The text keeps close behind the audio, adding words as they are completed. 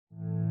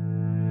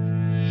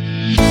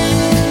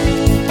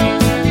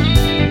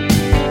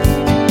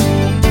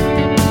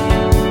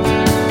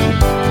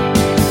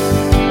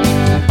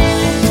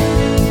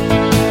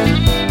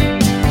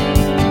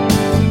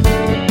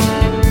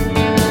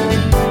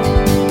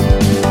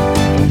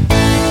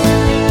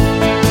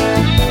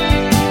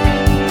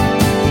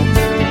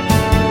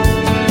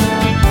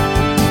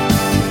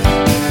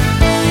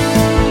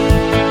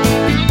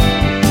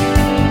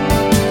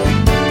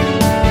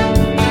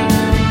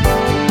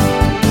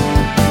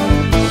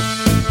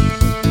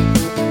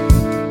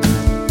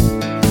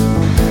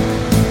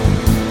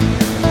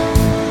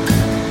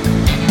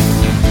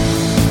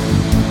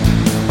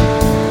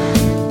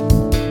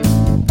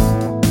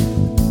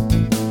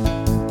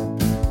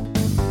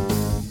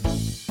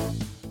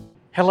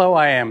Hello,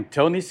 I am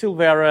Tony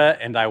Silvera,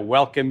 and I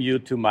welcome you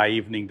to my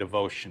evening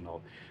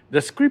devotional. The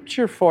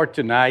scripture for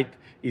tonight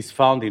is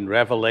found in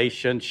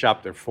Revelation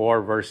chapter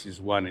 4, verses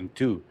 1 and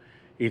 2.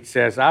 It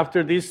says,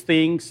 "After these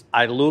things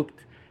I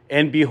looked,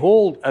 and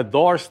behold, a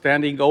door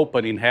standing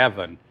open in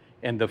heaven.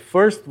 And the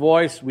first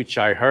voice which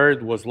I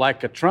heard was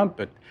like a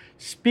trumpet,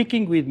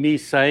 speaking with me,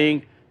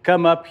 saying,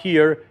 'Come up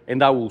here,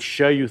 and I will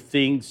show you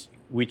things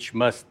which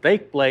must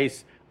take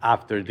place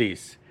after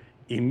this.'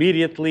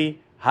 Immediately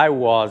I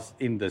was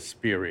in the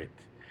Spirit."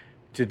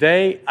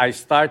 Today, I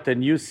start a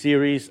new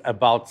series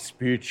about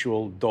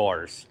spiritual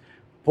doors,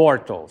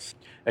 portals.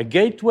 A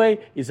gateway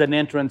is an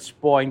entrance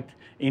point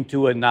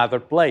into another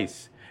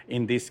place.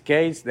 In this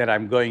case, that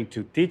I'm going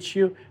to teach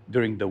you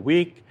during the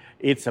week,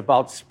 it's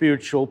about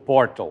spiritual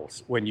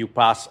portals. When you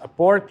pass a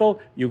portal,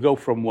 you go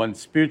from one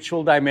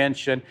spiritual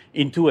dimension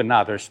into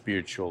another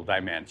spiritual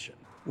dimension.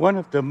 One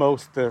of the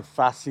most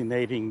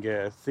fascinating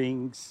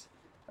things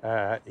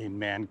in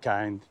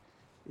mankind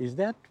is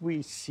that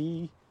we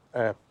see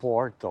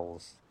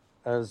portals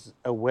as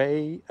a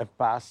way of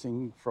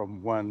passing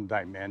from one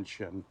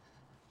dimension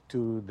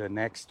to the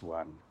next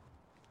one.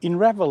 In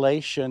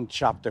Revelation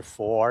chapter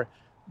 4,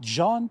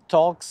 John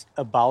talks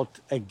about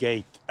a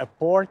gate, a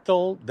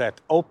portal that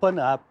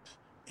opened up,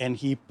 and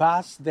he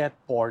passed that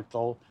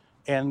portal,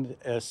 and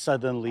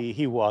suddenly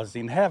he was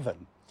in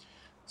heaven.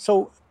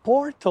 So,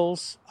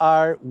 portals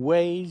are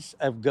ways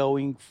of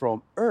going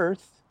from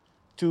earth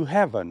to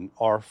heaven,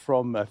 or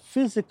from a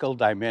physical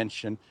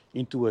dimension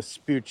into a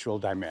spiritual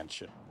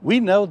dimension. We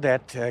know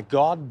that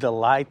God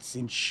delights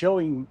in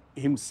showing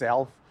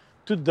himself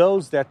to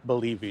those that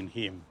believe in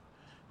him.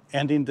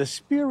 And in the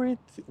spirit,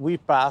 we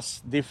pass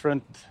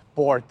different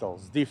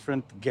portals,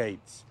 different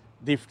gates,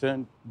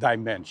 different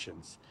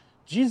dimensions.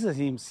 Jesus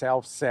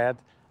himself said,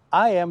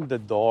 "I am the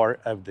door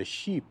of the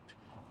sheep,"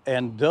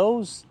 and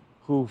those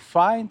who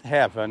find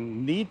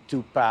heaven need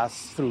to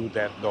pass through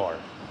that door.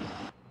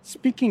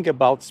 Speaking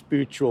about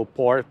spiritual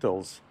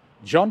portals,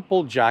 John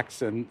Paul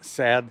Jackson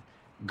said,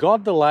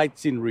 "God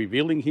delights in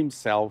revealing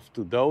himself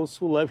to those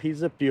who love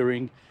his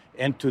appearing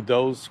and to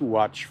those who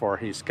watch for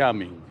his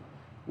coming."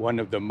 One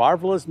of the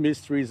marvelous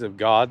mysteries of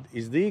God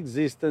is the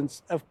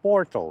existence of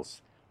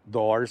portals,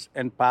 doors,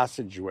 and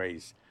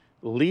passageways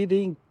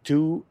leading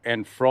to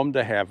and from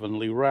the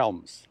heavenly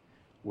realms.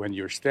 When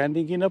you're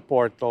standing in a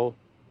portal,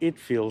 it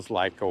feels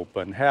like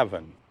open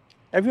heaven.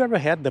 Have you ever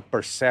had the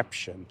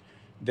perception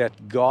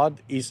that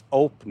God is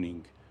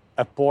opening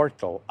a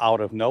portal out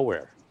of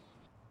nowhere?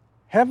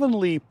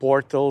 Heavenly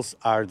portals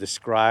are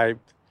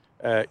described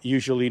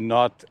usually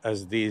not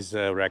as these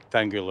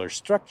rectangular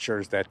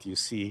structures that you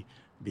see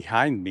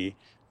behind me,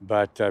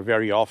 but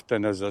very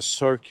often as a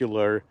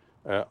circular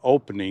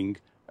opening,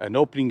 an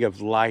opening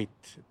of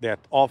light that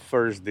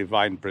offers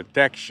divine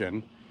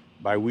protection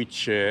by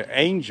which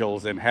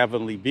angels and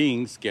heavenly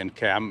beings can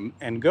come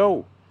and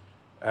go.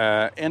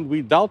 And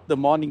without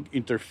demonic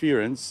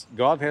interference,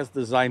 God has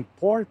designed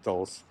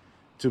portals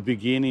to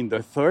begin in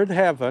the third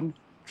heaven,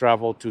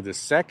 travel to the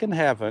second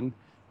heaven,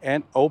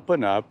 and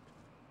open up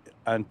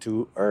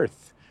unto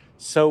earth.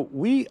 So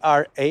we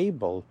are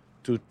able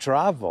to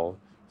travel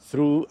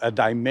through a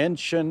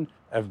dimension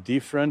of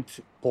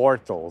different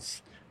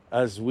portals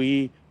as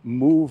we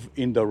move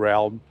in the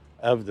realm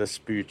of the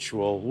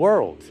spiritual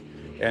world.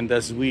 And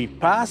as we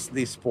pass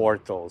these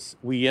portals,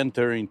 we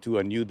enter into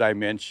a new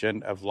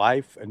dimension of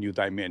life, a new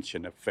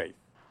dimension of faith.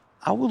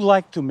 I would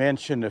like to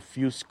mention a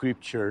few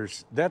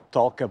scriptures that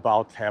talk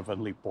about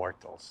heavenly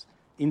portals.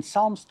 In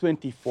Psalms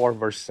 24,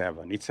 verse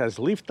 7, it says,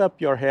 "Lift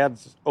up your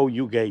heads, O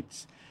you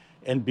gates,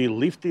 and be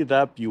lifted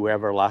up, you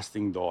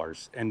everlasting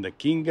doors, and the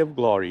King of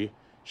glory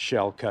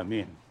shall come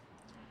in."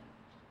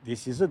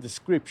 This is a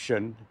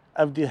description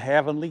of the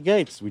heavenly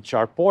gates, which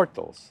are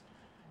portals.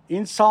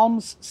 In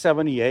Psalms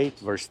 78,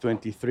 verse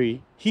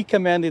 23, he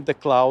commanded the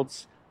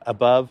clouds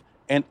above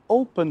and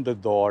opened the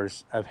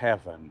doors of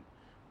heaven.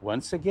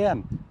 Once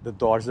again, the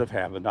doors of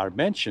heaven are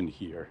mentioned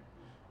here.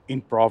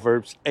 In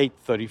Proverbs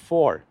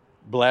 8:34,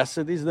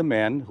 "Blessed is the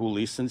man who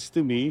listens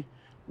to me,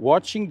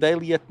 watching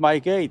daily at my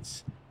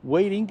gates,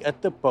 waiting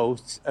at the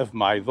posts of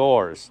my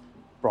doors."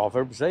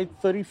 Proverbs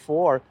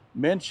 8:34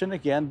 mention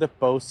again the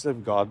posts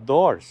of God's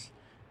doors.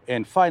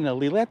 And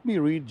finally, let me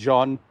read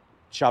John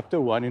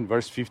chapter 1 in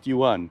verse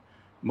 51.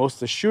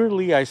 "Most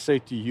assuredly I say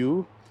to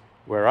you,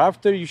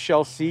 whereafter you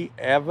shall see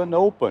heaven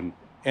open,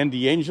 and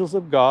the angels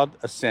of God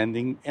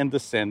ascending and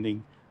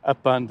descending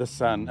upon the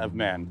Son of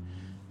Man."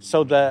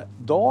 So the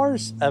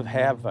doors of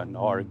heaven,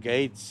 or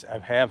gates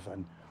of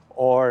heaven,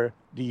 or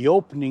the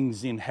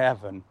openings in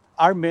heaven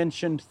are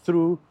mentioned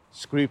through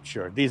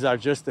Scripture. These are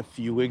just a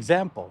few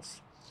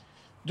examples.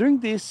 During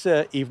this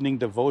evening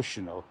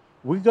devotional,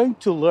 we're going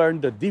to learn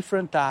the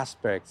different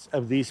aspects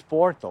of these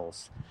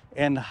portals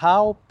and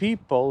how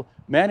people,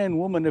 men and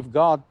women of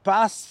God,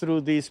 pass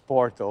through these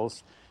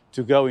portals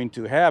to go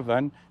into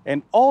heaven,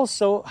 and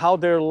also how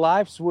their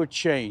lives were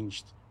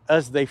changed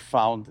as they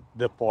found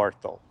the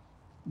portal.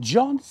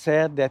 John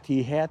said that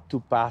he had to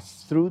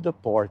pass through the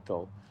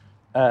portal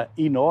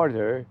in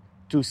order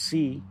to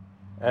see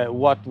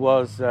what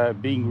was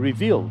being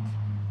revealed.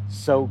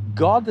 So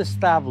God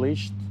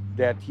established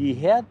that he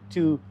had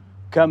to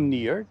come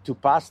near, to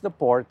pass the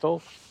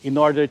portal, in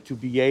order to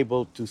be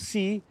able to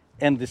see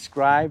and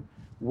describe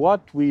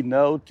what we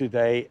know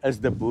today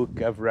as the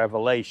book of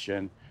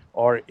Revelation,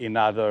 or in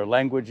other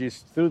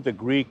languages, through the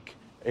Greek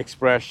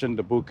expression,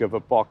 the book of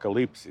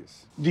Apocalypse.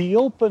 The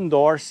open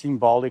door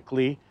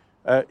symbolically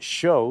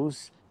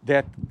shows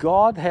that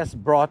God has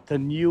brought a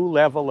new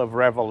level of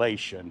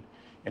revelation.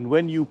 And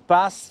when you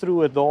pass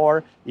through a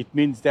door, it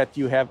means that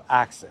you have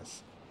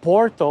access.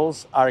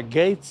 Portals are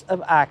gates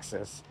of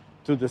access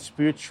to the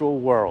spiritual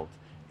world,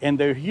 and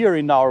they're here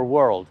in our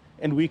world,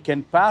 and we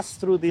can pass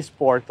through these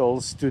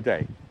portals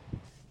today.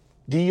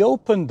 The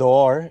open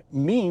door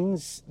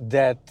means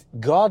that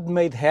God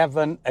made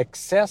heaven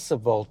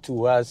accessible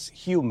to us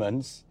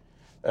humans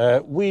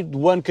with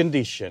one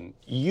condition.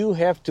 You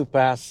have to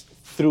pass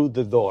through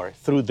the door,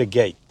 through the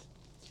gate.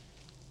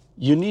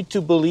 You need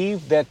to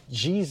believe that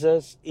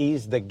Jesus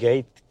is the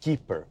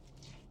gatekeeper.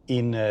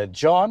 In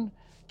John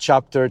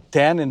chapter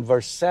 10 and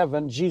verse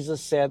 7,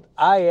 Jesus said,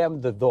 I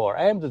am the door.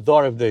 I am the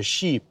door of the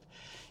sheep.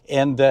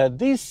 And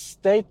this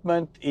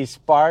statement is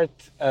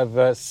part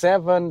of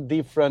 7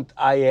 different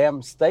I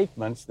am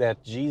statements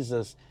that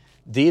Jesus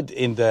did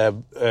in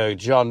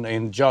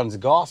John's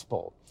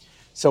Gospel.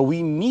 So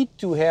we need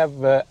to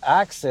have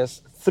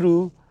access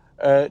through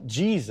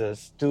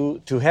Jesus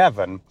to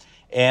heaven.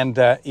 And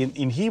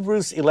in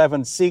Hebrews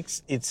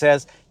 11:6, it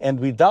says, and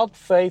without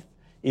faith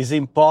is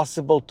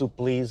impossible to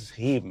please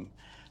him.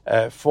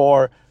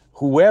 For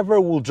whoever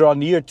will draw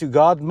near to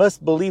God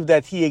must believe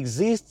that he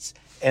exists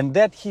and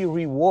that he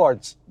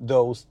rewards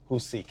those who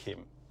seek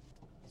him.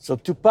 So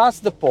to pass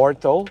the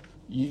portal,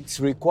 it's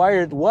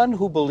required one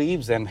who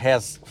believes and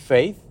has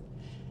faith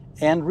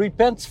and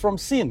repents from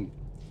sin,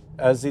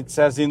 as it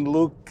says in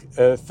Luke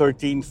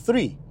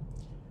 13:3.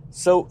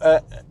 So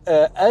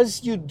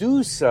as you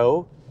do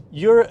so,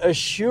 you're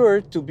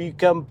assured to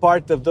become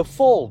part of the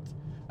fold,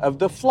 of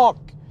the flock.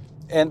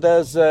 And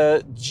as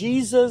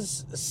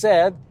Jesus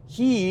said,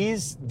 he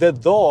is the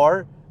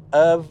door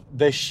of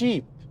the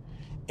sheep.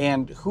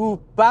 And who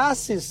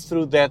passes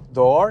through that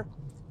door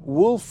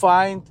will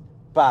find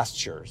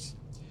pastures.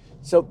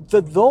 So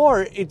the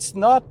door, it's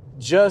not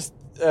just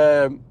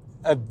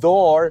a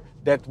door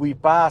that we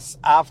pass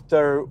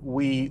after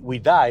we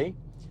die.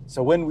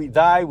 So when we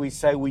die, we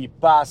say we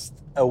passed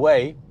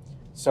away.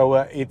 So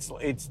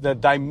it's the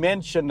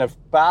dimension of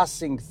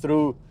passing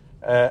through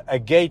a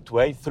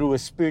gateway, through a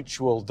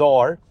spiritual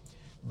door.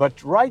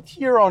 But right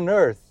here on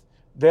earth,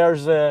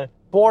 there's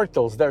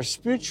portals, there's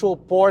spiritual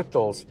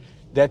portals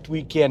that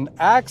we can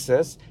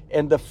access.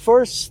 And the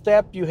first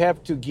step you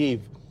have to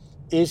give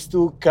is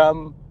to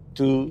come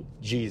to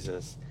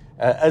Jesus.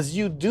 As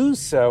you do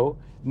so,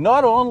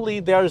 not only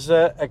there's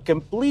a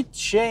complete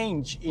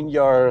change in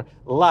your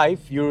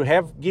life, you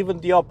have given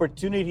the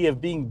opportunity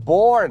of being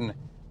born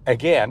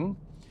again,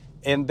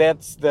 and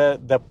that's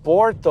the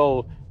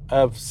portal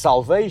of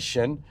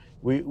salvation,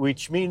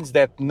 which means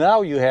that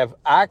now you have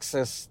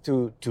access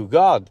to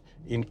God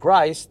in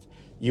Christ.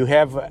 You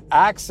have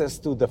access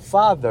to the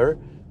Father.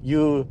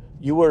 You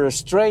were a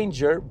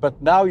stranger,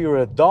 but now you're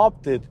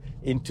adopted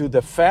into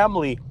the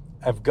family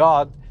of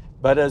God.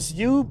 But as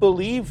you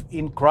believe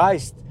in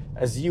Christ,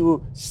 as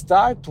you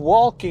start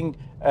walking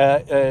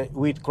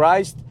with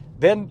Christ,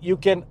 then you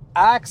can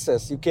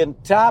access, you can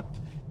tap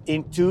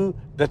into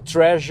the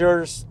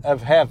treasures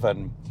of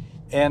heaven.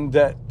 And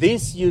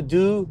this you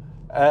do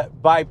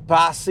by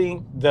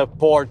passing the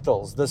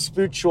portals, the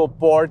spiritual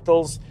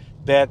portals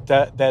that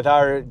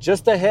are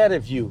just ahead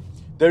of you.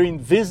 They're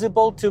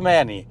invisible to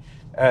many,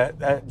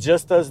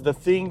 just as the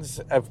things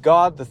of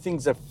God, the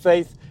things of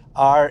faith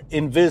are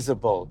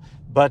invisible.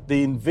 But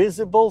the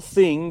invisible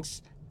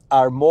things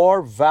are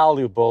more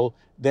valuable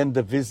than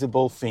the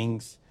visible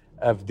things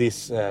of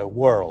this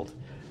world.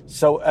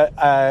 So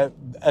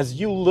as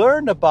you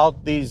learn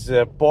about these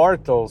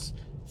portals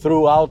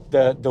throughout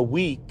the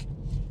week,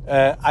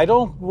 I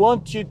don't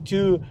want you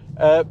to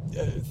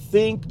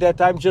think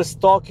that I'm just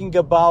talking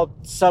about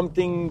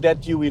something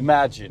that you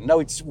imagine. No,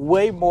 it's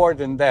way more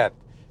than that.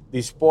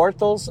 These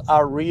portals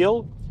are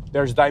real.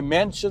 There's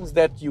dimensions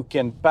that you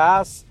can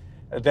pass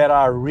that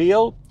are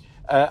real.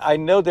 I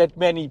know that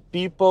many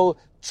people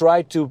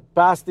try to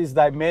pass these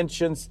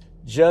dimensions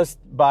just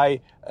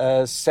by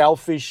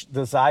selfish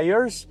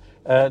desires.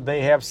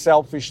 They have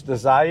selfish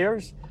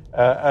desires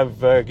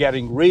of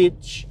getting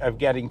rich, of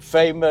getting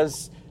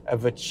famous,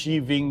 of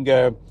achieving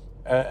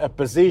a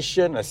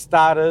position, a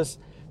status,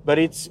 but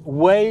it's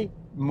way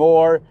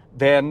more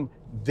than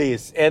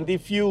this. And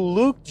if you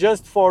look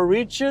just for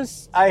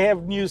riches, I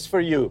have news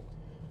for you.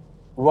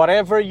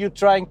 Whatever you're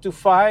trying to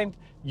find,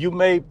 you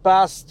may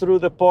pass through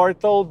the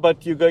portal,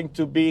 but you're going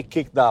to be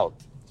kicked out.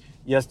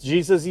 Yes,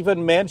 Jesus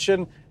even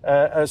mentioned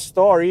a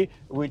story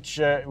which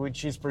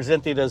is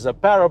presented as a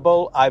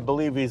parable. I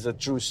believe is a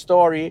true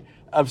story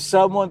of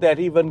someone that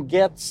even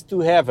gets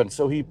to heaven.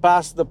 So he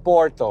passed the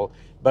portal,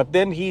 but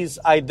then he's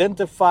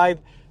identified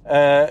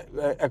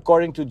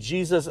according to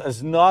Jesus,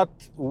 as not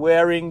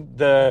wearing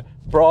the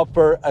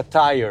proper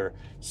attire.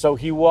 So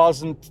he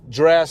wasn't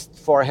dressed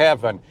for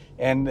heaven,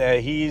 and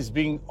he is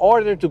being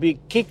ordered to be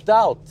kicked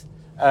out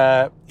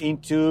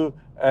into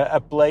a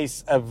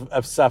place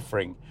of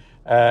suffering,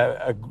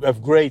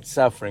 of great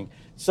suffering.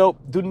 So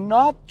do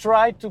not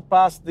try to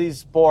pass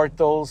these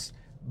portals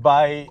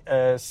by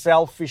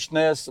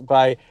selfishness,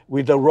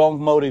 with the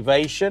wrong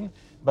motivation,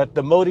 but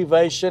the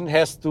motivation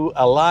has to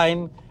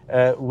align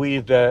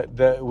with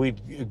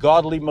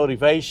godly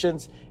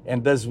motivations.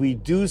 And as we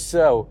do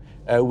so,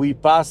 we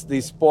pass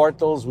these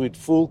portals with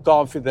full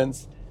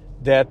confidence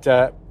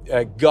that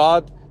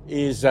God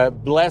is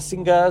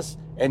blessing us,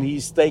 and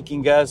He's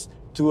taking us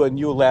to a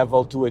new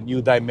level, to a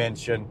new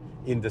dimension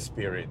in the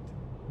Spirit.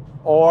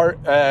 Or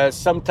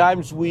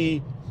sometimes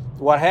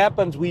what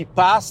happens, we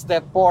pass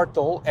that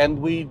portal and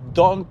we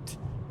don't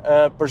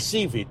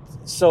perceive it.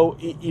 So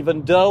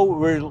even though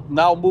we're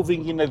now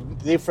moving in a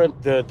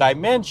different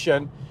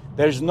dimension,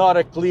 there's not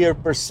a clear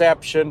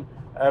perception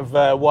of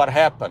what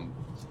happened.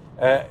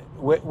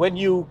 When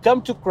you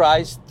come to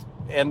Christ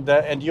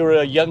and you're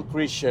a young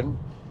Christian,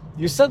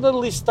 you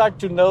suddenly start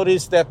to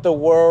notice that the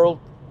world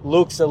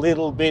looks a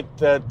little bit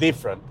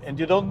different, and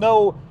you don't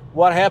know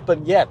what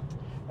happened yet.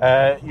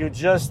 You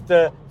just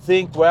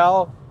think,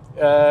 well,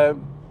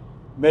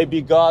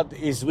 maybe God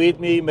is with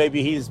me,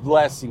 maybe He's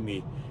blessing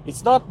me.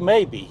 It's not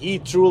maybe, He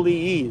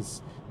truly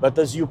is. But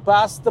as you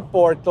pass the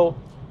portal,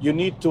 you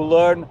need to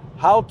learn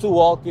how to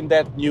walk in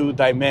that new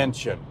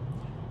dimension.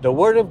 The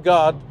Word of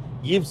God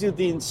gives you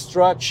the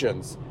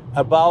instructions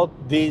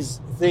about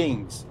these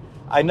things.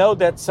 I know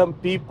that some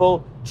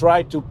people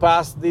try to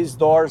pass these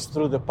doors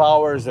through the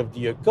powers of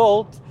the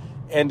occult,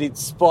 and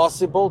it's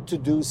possible to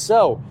do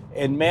so.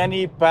 And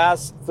many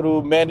pass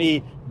through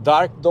many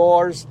dark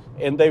doors,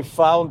 and they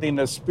found in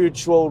a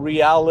spiritual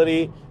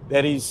reality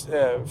that is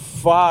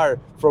far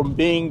from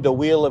being the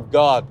will of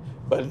God.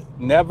 But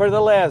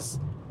nevertheless,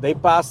 they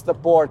pass the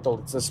portal.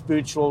 It's a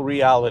spiritual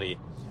reality.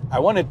 I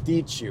want to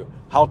teach you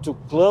how to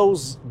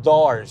close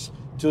doors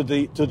to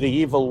the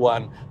evil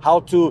one,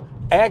 how to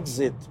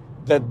exit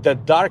the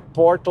dark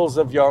portals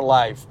of your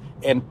life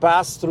and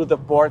pass through the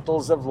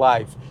portals of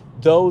life,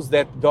 those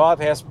that God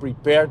has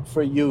prepared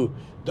for you,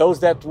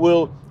 those that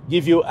will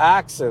give you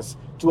access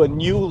to a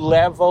new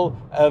level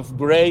of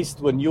grace,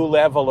 to a new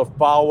level of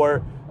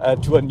power,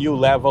 to a new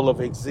level of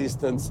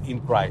existence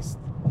in Christ.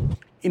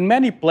 In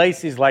many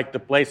places, like the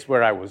place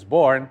where I was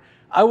born,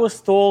 I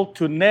was told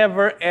to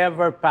never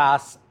ever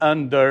pass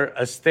under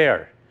a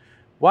stair.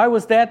 Why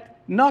was that?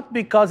 Not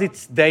because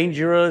it's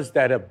dangerous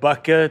that a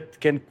bucket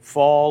can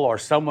fall or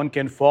someone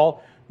can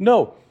fall.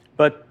 No,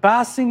 but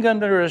passing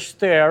under a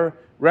stair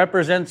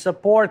represents a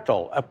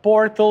portal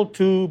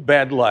to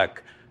bad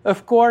luck.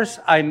 Of course,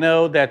 I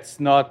know that's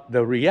not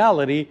the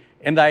reality,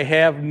 and I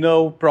have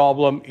no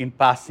problem in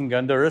passing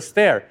under a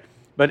stair.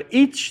 But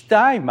each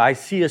time I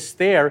see a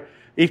stair,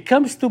 it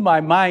comes to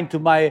my mind,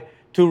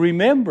 to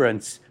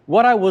remembrance,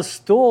 what I was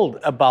told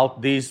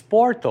about these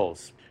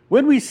portals.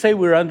 When we say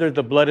we're under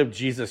the blood of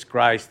Jesus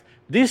Christ,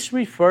 this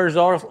refers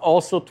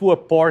also to a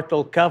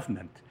portal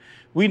covenant.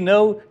 We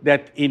know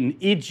that in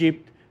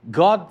Egypt,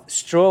 God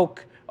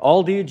struck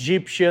all the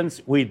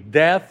Egyptians with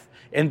death,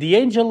 and the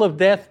angel of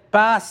death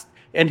passed,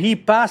 and he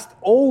passed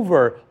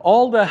over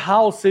all the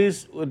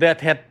houses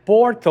that had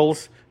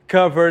portals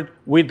covered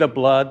with the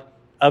blood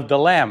of the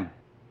Lamb.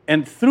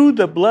 And through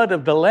the blood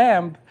of the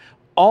Lamb,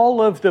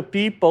 all of the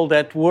people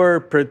that were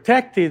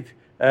protected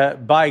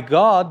by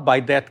God,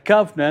 by that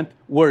covenant,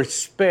 were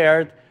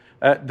spared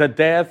the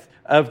death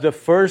of the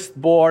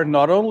firstborn,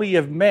 not only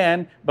of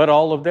men, but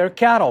all of their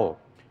cattle.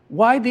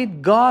 Why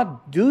did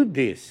God do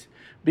this?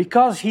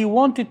 Because He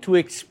wanted to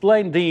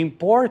explain the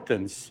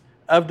importance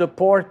of the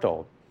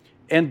portal.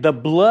 And the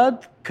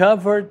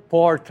blood-covered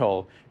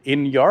portal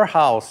in your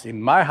house,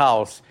 in my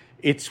house,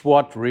 it's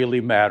what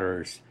really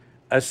matters.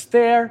 A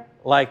stair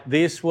like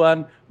this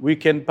one, we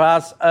can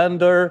pass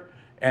under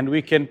and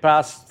we can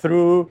pass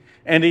through,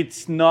 and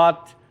it's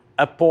not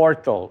a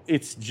portal,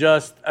 it's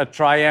just a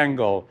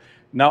triangle.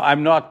 Now,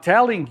 I'm not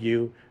telling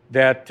you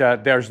that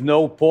there's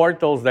no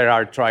portals that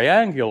are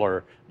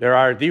triangular. There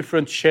are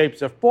different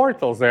shapes of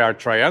portals. There are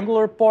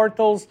triangular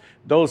portals.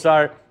 Those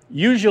are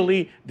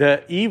usually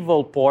the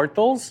evil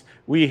portals.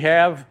 We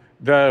have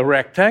the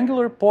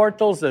rectangular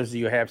portals, as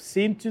you have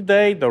seen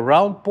today, the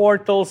round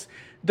portals.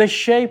 The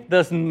shape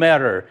doesn't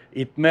matter.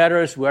 It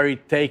matters where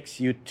it takes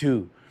you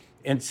to.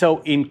 And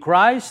so in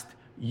Christ,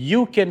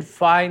 you can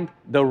find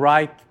the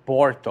right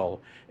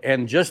portal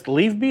and just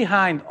leave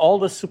behind all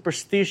the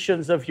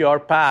superstitions of your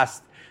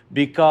past,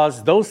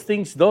 because those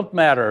things don't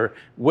matter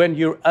when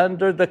you're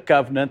under the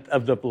covenant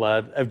of the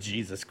blood of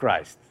Jesus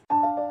Christ.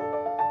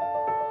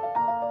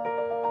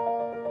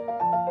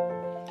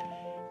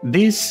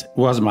 This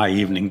was my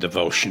evening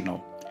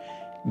devotional.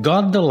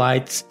 God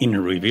delights in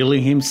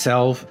revealing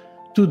Himself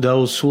to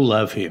those who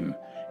love Him,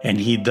 and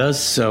He does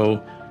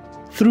so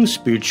through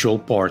spiritual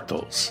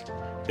portals.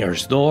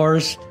 There's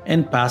doors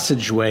and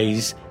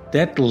passageways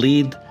that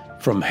lead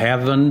from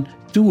heaven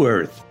to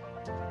earth.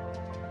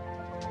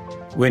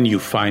 When you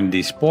find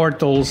these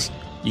portals,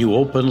 you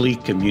openly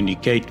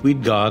communicate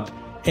with God,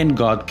 and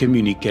God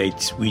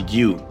communicates with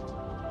you.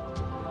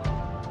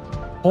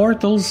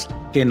 Portals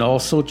can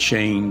also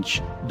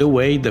change the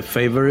way the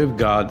favor of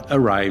God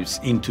arrives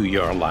into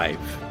your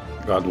life.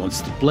 God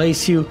wants to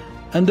place you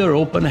under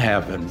open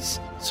heavens.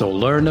 So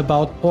learn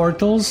about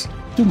portals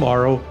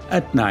tomorrow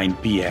at 9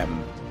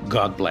 p.m.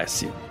 God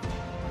bless you.